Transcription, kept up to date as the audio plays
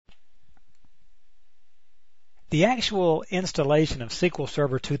The actual installation of SQL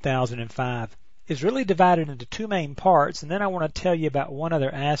Server 2005 is really divided into two main parts, and then I want to tell you about one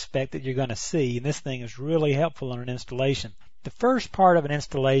other aspect that you're going to see, and this thing is really helpful in an installation. The first part of an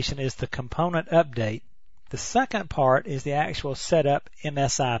installation is the component update. The second part is the actual setup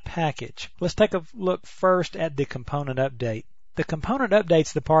MSI package. Let's take a look first at the component update. The component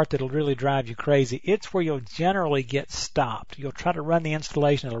update's the part that'll really drive you crazy. It's where you'll generally get stopped. You'll try to run the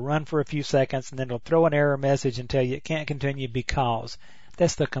installation, it'll run for a few seconds, and then it'll throw an error message and tell you it can't continue because.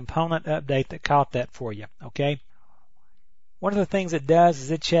 That's the component update that caught that for you, okay? One of the things it does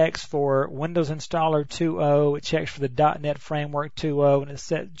is it checks for Windows Installer 2.0, it checks for the .NET Framework 2.0, and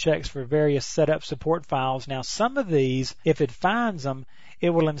it checks for various setup support files. Now, some of these, if it finds them, it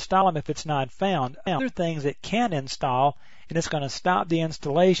will install them if it's not found. Other things it can install, and it's going to stop the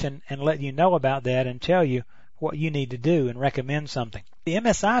installation and let you know about that and tell you what you need to do and recommend something. The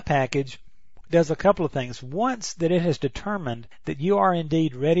MSI package does a couple of things. Once that it has determined that you are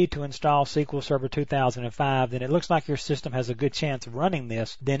indeed ready to install SQL Server 2005, then it looks like your system has a good chance of running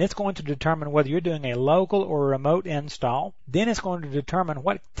this. Then it's going to determine whether you're doing a local or a remote install. Then it's going to determine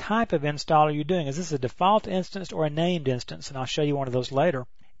what type of install you're doing. Is this a default instance or a named instance? And I'll show you one of those later.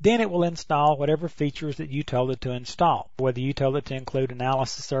 Then it will install whatever features that you told it to install, whether you told it to include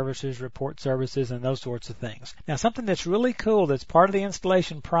analysis services, report services, and those sorts of things. Now, something that's really cool that's part of the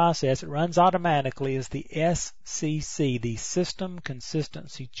installation process, it runs automatically, is the SCC, the System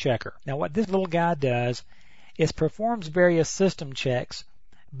Consistency Checker. Now, what this little guy does is performs various system checks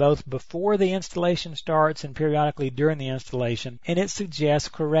both before the installation starts and periodically during the installation, and it suggests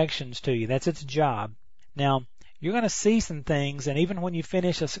corrections to you. That's its job. Now, you're going to see some things, and even when you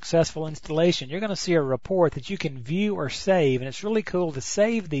finish a successful installation, you're going to see a report that you can view or save, and it's really cool to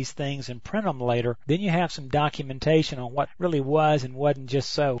save these things and print them later. Then you have some documentation on what really was and wasn't just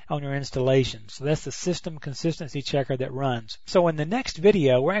so on your installation. So that's the System Consistency Checker that runs. So in the next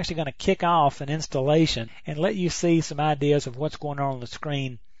video, we're actually going to kick off an installation and let you see some ideas of what's going on the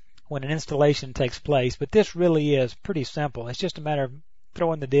screen when an installation takes place. But this really is pretty simple. It's just a matter of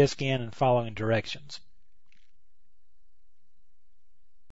throwing the disk in and following directions.